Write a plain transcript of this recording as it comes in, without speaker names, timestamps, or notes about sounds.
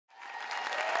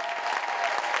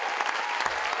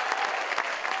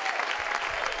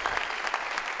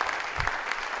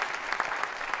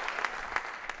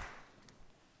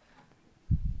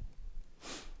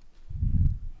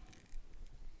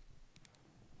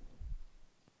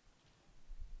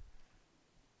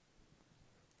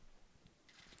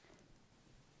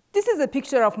is a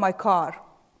picture of my car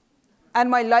and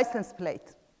my license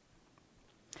plate.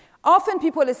 Often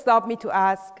people stop me to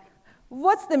ask,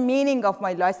 what's the meaning of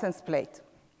my license plate?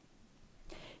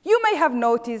 You may have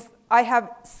noticed I have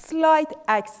slight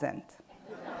accent.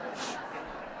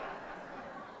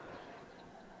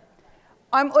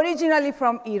 I'm originally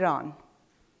from Iran.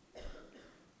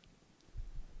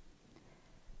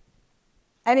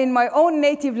 And in my own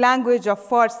native language of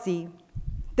Farsi,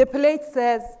 the plate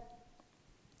says,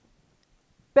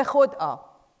 "Be khod aa."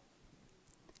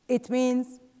 It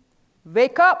means,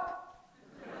 wake up,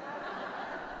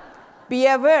 be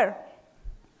aware.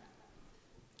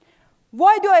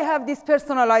 Why do I have this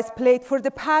personalized plate for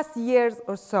the past years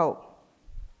or so?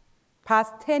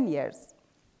 Past 10 years,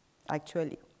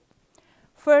 actually.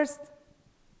 First,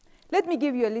 let me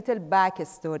give you a little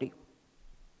backstory.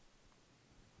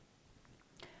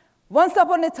 Once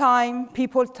upon a time,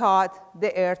 people thought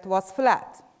the earth was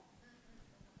flat,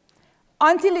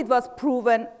 until it was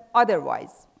proven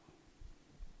otherwise.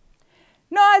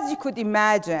 Now, as you could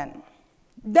imagine,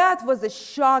 that was a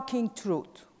shocking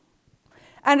truth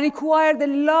and required a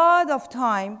lot of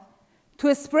time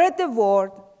to spread the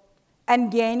word and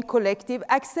gain collective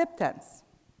acceptance.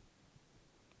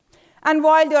 And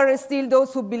while there are still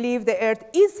those who believe the earth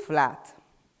is flat,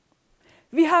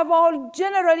 we have all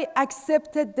generally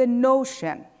accepted the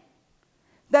notion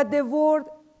that the world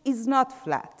is not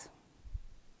flat.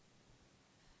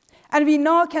 And we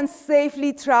now can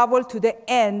safely travel to the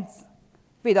ends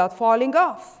without falling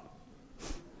off.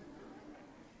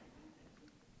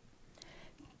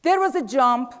 There was a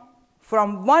jump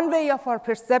from one way of our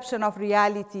perception of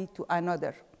reality to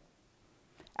another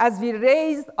as we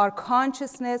raised our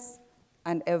consciousness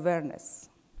and awareness.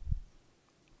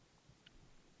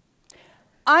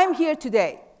 I'm here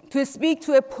today to speak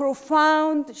to a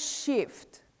profound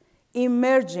shift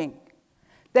emerging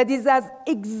that is as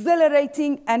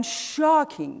exhilarating and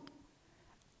shocking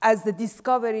as the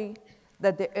discovery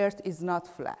that the earth is not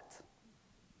flat.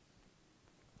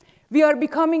 We are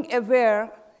becoming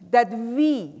aware that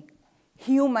we,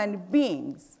 human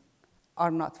beings,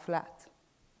 are not flat.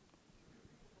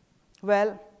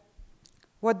 Well,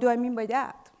 what do I mean by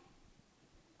that?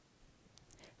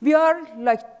 We are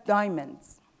like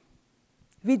diamonds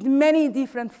with many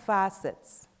different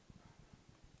facets: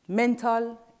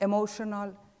 mental,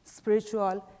 emotional,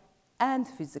 spiritual, and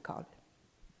physical.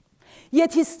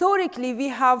 Yet historically, we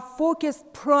have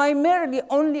focused primarily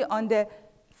only on the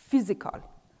physical,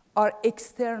 our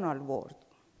external world.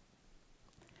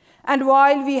 And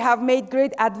while we have made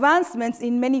great advancements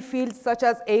in many fields such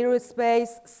as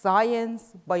aerospace,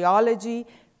 science, biology,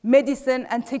 medicine,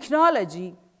 and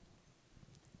technology,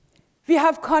 we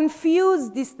have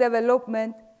confused this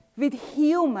development with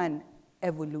human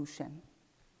evolution.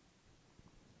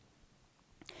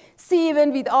 See,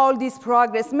 even with all this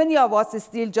progress, many of us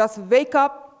still just wake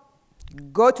up,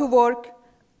 go to work,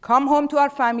 come home to our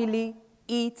family,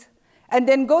 eat, and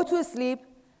then go to sleep.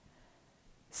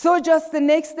 So just the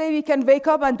next day we can wake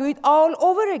up and do it all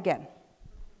over again.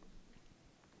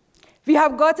 We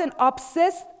have gotten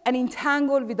obsessed and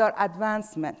entangled with our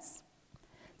advancements,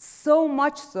 so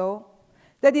much so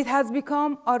that it has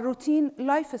become our routine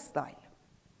lifestyle.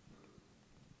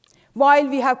 While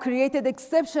we have created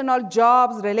exceptional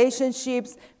jobs,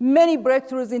 relationships, many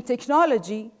breakthroughs in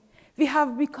technology, we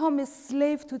have become a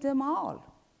slave to them all.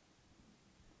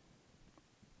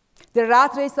 The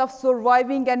rat race of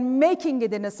surviving and making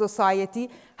it in a society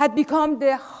had become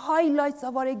the highlights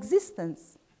of our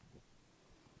existence.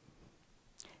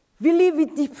 We live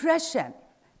with depression,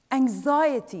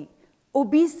 anxiety,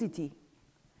 obesity,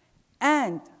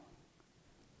 and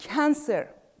cancer,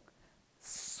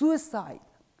 suicide,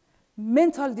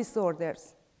 mental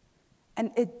disorders,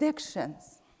 and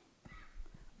addictions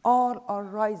all are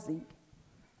rising,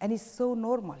 and it's so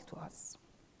normal to us.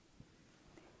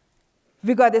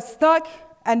 We got stuck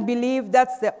and believe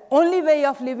that's the only way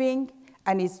of living,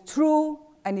 and is true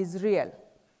and is real.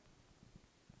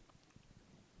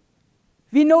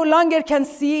 We no longer can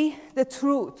see the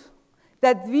truth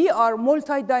that we are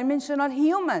multidimensional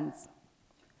humans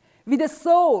with a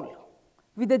soul,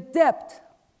 with a depth,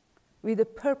 with a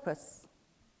purpose.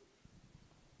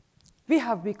 We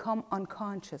have become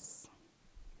unconscious.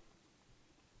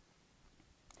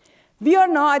 We are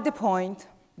now at the point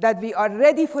that we are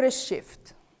ready for a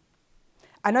shift,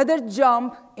 another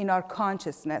jump in our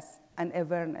consciousness and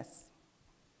awareness.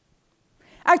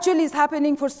 Actually, it's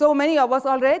happening for so many of us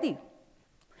already.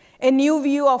 A new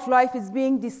view of life is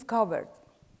being discovered,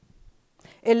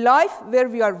 a life where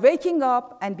we are waking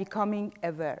up and becoming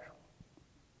aware.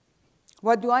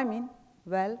 What do I mean?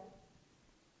 Well,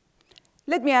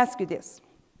 let me ask you this.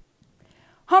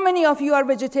 How many of you are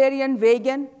vegetarian,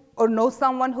 vegan, or know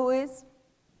someone who is?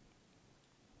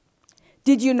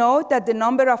 Did you know that the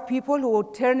number of people who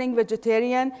are turning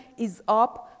vegetarian is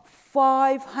up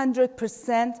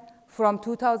 500% from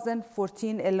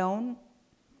 2014 alone?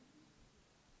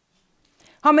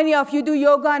 How many of you do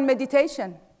yoga and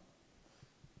meditation?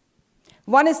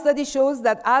 One study shows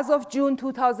that as of June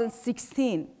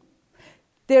 2016,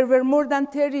 there were more than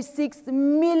 36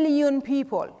 million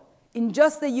people in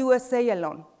just the USA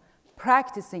alone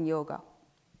practicing yoga.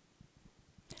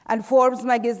 And Forbes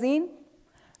magazine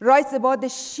writes about the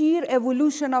sheer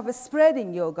evolution of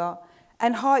spreading yoga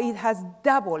and how it has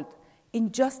doubled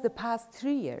in just the past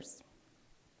 3 years.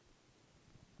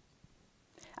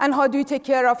 And how do you take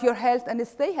care of your health and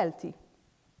stay healthy?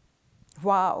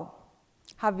 Wow,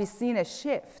 have we seen a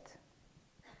shift?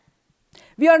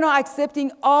 We are now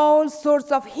accepting all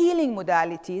sorts of healing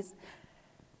modalities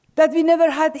that we never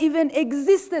had even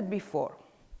existed before,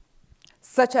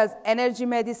 such as energy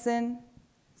medicine,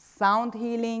 sound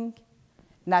healing,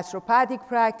 naturopathic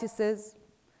practices,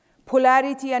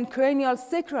 polarity and cranial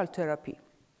sacral therapy.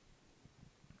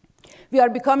 We are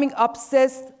becoming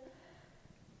obsessed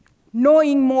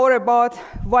knowing more about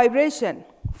vibration,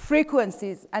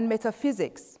 frequencies, and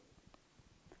metaphysics,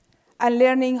 and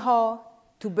learning how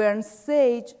to burn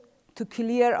sage to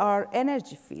clear our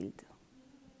energy field.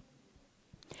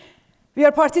 We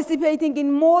are participating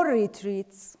in more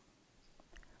retreats,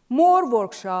 more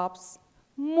workshops,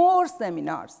 more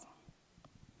seminars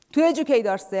to educate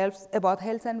ourselves about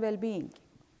health and well-being.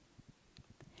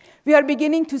 We are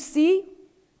beginning to see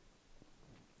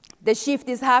the shift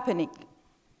is happening.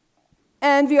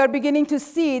 And we are beginning to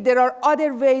see there are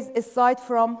other ways aside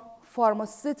from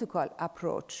pharmaceutical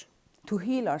approach to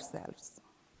heal ourselves.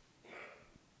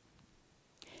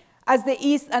 As the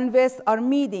East and West are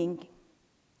meeting,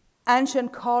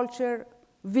 ancient culture,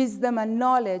 wisdom, and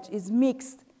knowledge is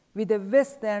mixed with the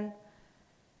Western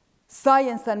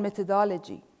science and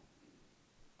methodology.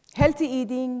 Healthy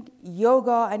eating,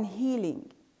 yoga, and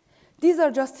healing. These are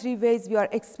just 3 ways we are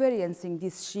experiencing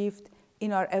this shift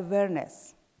in our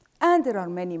awareness. And there are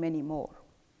many, many more.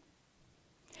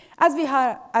 As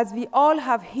we all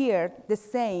have heard the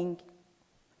saying,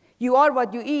 you are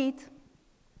what you eat,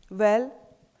 well,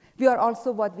 we are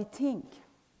also what we think.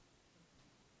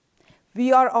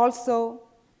 We are also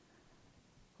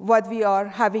what we are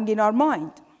having in our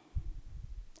mind.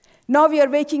 Now we are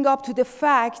waking up to the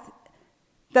fact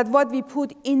that what we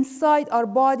put inside our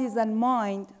bodies and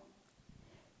mind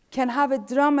can have a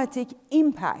dramatic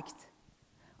impact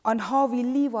on how we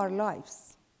live our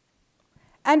lives.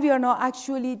 And we are now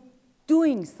actually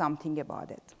doing something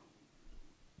about it.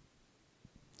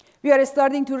 We are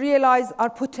starting to realize our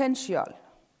potential,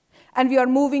 and we are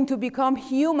moving to become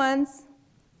humans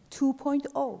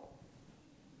 2.0.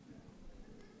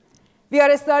 We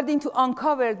are starting to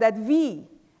uncover that we,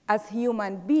 as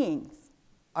human beings,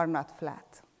 are not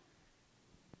flat.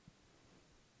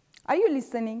 Are you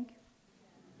listening?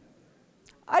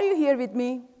 Are you here with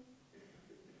me?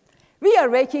 We are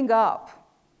waking up.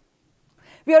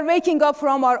 We are waking up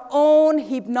from our own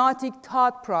hypnotic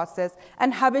thought process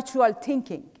and habitual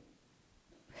thinking.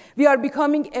 We are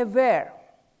becoming aware.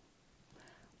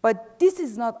 But this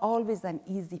is not always an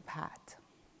easy path.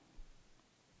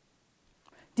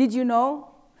 Did you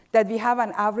know that we have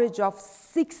an average of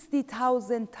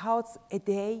 60,000 thoughts a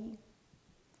day?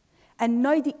 And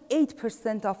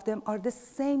 98% of them are the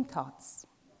same thoughts.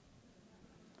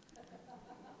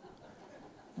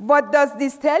 What does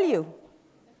this tell you?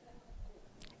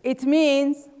 It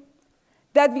means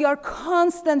that we are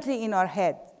constantly in our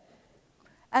head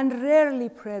and rarely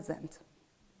present.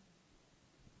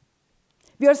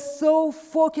 We are so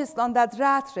focused on that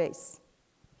rat race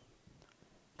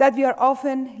that we are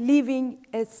often living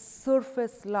a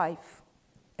surface life,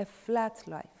 a flat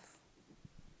life.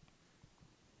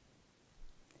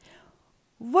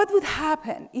 What would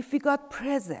happen if we got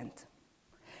present,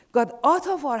 got out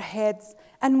of our heads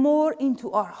and more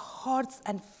into our hearts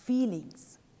and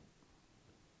feelings?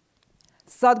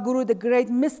 Sadhguru, the great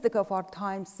mystic of our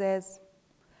time, says,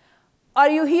 "Are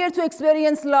you here to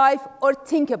experience life or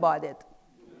think about it?"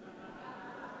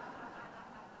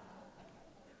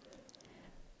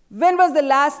 When was the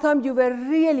last time you were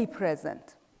really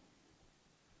present?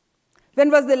 When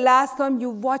was the last time you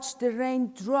watched the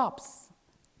raindrops,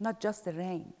 not just the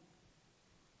rain?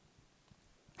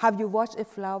 Have you watched a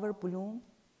flower bloom?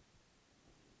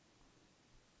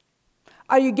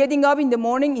 Are you getting up in the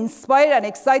morning inspired and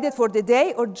excited for the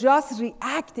day, or just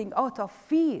reacting out of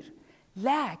fear,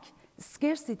 lack,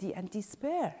 scarcity, and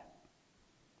despair?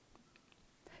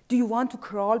 Do you want to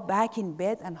crawl back in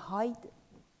bed and hide?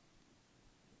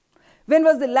 When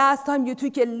was the last time you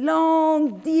took a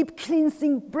long, deep,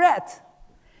 cleansing breath,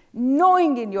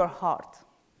 knowing in your heart,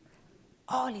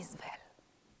 all is well?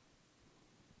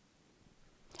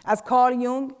 As Carl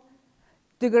Jung,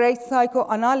 the great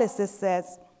psychoanalyst,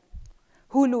 says,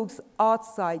 who looks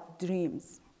outside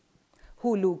dreams,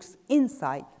 who looks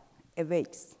inside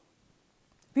awakes.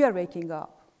 We are waking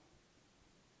up.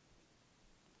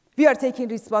 We are taking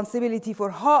responsibility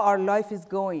for how our life is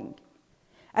going,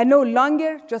 and no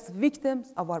longer just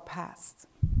victims of our past.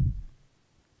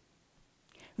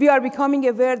 We are becoming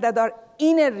aware that our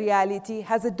inner reality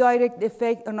has a direct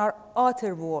effect on our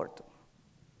outer world.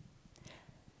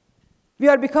 We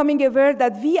are becoming aware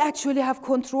that we actually have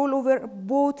control over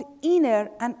both inner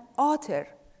and outer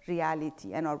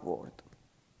reality and our world.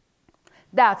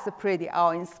 That's a pretty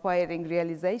awe-inspiring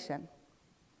realization.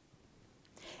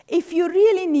 If you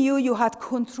really knew you had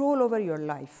control over your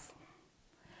life,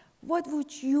 what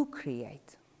would you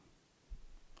create?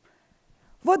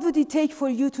 What would it take for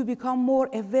you to become more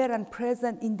aware and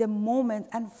present in the moment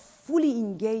and fully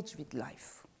engage with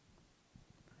life?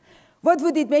 What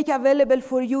would it make available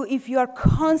for you if you are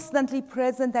constantly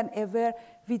present and aware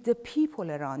with the people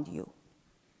around you?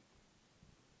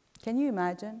 Can you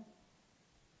imagine?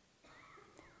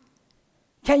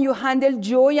 Can you handle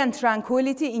joy and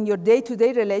tranquility in your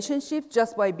day-to-day relationships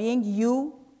just by being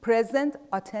you, present,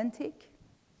 authentic?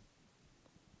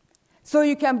 So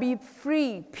you can be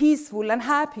free, peaceful, and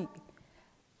happy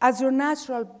as your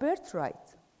natural birthright.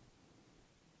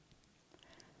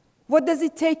 What does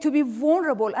it take to be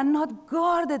vulnerable and not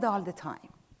guarded all the time?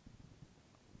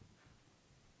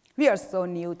 We are so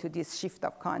new to this shift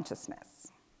of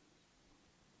consciousness.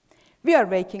 We are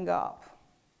waking up.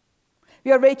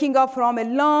 We are waking up from a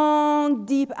long,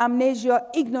 deep amnesia,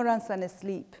 ignorance, and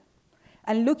sleep,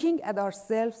 and looking at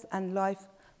ourselves and life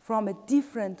from a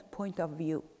different point of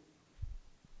view.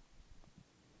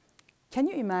 Can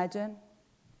you imagine?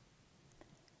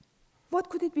 What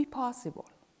could it be possible?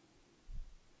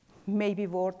 Maybe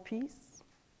world peace?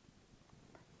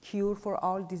 Cure for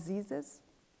all diseases?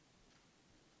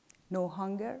 No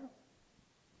hunger?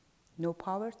 No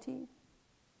poverty?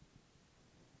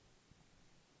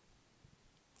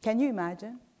 Can you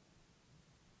imagine?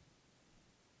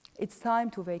 It's time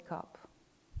to wake up.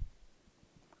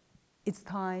 It's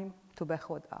time to be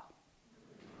Khuda.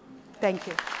 Thank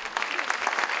you.